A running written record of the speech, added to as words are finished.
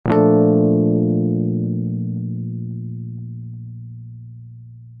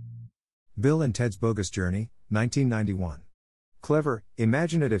Bill and Ted's Bogus Journey, 1991. Clever,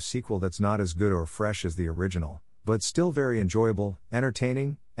 imaginative sequel that's not as good or fresh as the original, but still very enjoyable,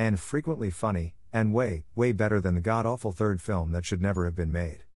 entertaining, and frequently funny, and way, way better than the god-awful third film that should never have been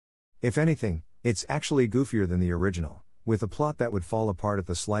made. If anything, it's actually goofier than the original, with a plot that would fall apart at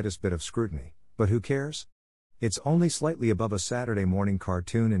the slightest bit of scrutiny, but who cares? It's only slightly above a Saturday morning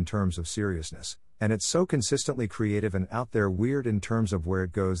cartoon in terms of seriousness, and it's so consistently creative and out there weird in terms of where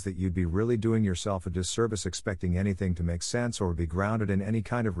it goes that you'd be really doing yourself a disservice expecting anything to make sense or be grounded in any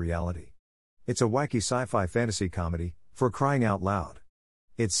kind of reality. It's a wacky sci-fi fantasy comedy, for crying out loud.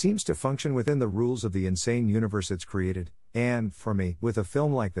 It seems to function within the rules of the insane universe it's created, and, for me, with a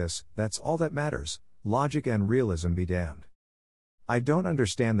film like this, that's all that matters, logic and realism be damned. I don't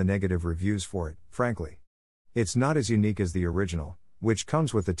understand the negative reviews for it, frankly. It's not as unique as the original, which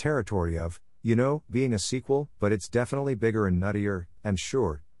comes with the territory of, being a sequel, but it's definitely bigger and nuttier, and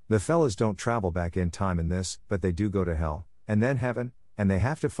sure, the fellas don't travel back in time in this, but they do go to hell, and then heaven, and they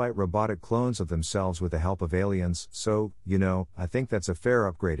have to fight robotic clones of themselves with the help of aliens, so, I think that's a fair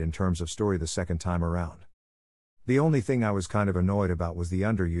upgrade in terms of story the second time around. The only thing I was kind of annoyed about was the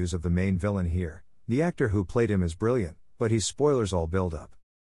underuse of the main villain here. The actor who played him is brilliant, but he's spoilers all build up.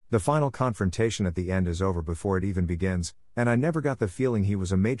 The final confrontation at the end is over before it even begins, and I never got the feeling he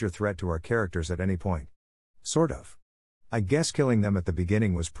was a major threat to our characters at any point. Sort of. I guess killing them at the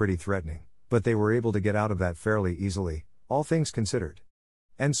beginning was pretty threatening, but they were able to get out of that fairly easily, all things considered.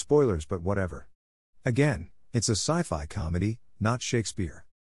 And spoilers, but whatever. Again, it's a sci-fi comedy, not Shakespeare.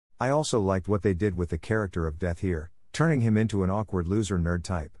 I also liked what they did with the character of Death here, turning him into an awkward loser nerd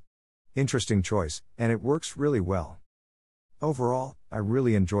type. Interesting choice, and it works really well. Overall, I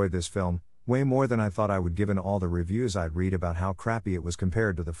really enjoyed this film, way more than I thought I would given all the reviews I'd read about how crappy it was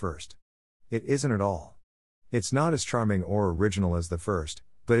compared to the first. It isn't at all. It's not as charming or original as the first,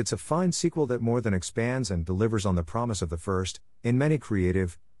 but it's a fine sequel that more than expands and delivers on the promise of the first, in many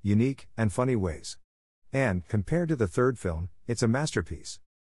creative, unique, and funny ways. And, compared to the third film, it's a masterpiece.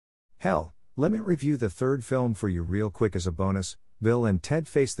 Hell, let me review the third film for you real quick as a bonus. Bill and Ted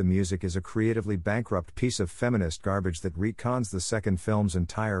Face the Music is a creatively bankrupt piece of feminist garbage that retcons the second film's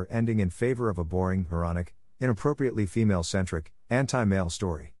entire ending in favor of a boring, moronic, inappropriately female-centric, anti-male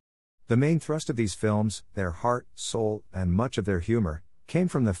story. The main thrust of these films, their heart, soul, and much of their humor, came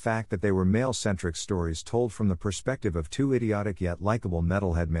from the fact that they were male-centric stories told from the perspective of two idiotic yet likable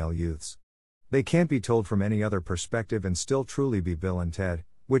metalhead male youths. They can't be told from any other perspective and still truly be Bill and Ted,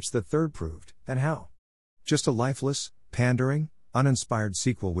 which the third proved, and how. Just a lifeless, pandering, uninspired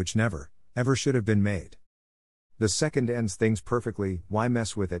sequel which never, ever should have been made. The second ends things perfectly. Why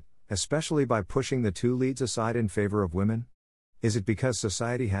mess with it, especially by pushing the two leads aside in favor of women? Is it because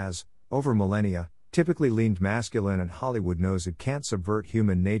society has, over millennia, typically leaned masculine and Hollywood knows it can't subvert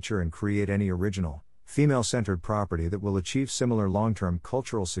human nature and create any original, female-centered property that will achieve similar long-term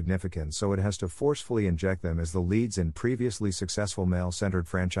cultural significance, so it has to forcefully inject them as the leads in previously successful male-centered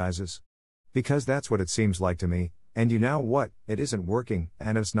franchises? Because that's what it seems like to me. And you know what, it isn't working,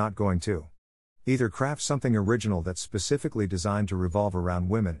 and it's not going to. Either craft something original that's specifically designed to revolve around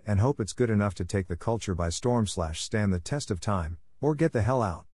women and hope it's good enough to take the culture by storm / stand the test of time, or get the hell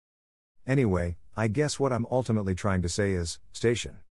out. Anyway, I guess what I'm ultimately trying to say is, station.